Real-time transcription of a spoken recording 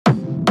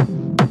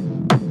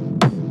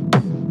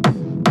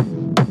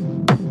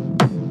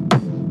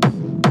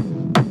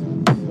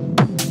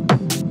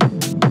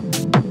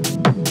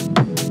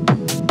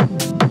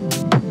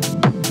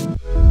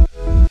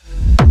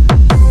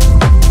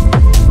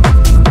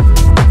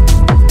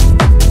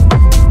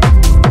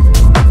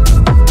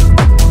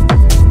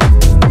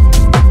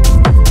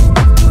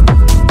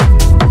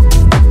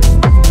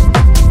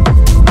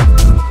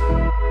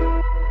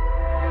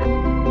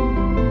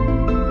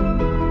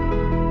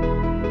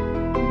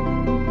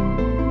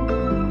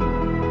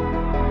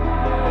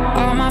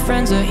my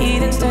friends are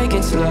heathens, take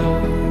it slow.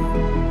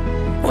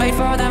 Wait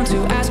for them to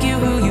ask you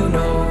who you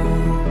know.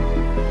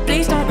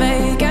 Please don't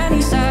make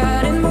any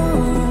sudden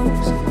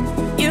moves.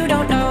 You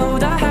don't know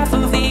the half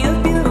of the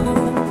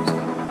abuse.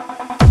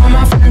 All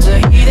my friends are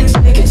heathens,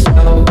 take it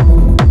slow.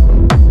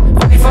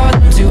 Wait for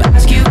them to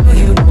ask you who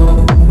you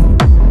know.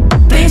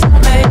 Please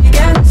don't make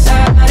any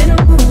sudden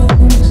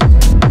moves.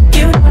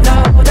 You don't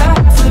know the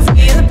half of the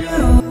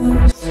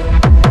abuse.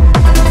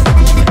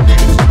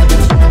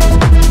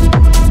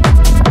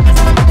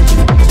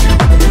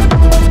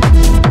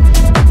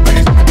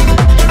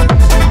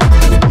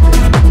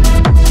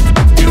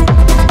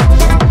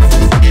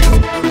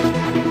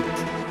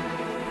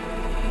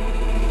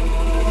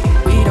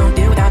 We don't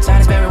deal with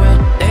outsiders very well.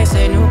 They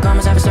say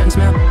newcomers have a certain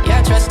smell.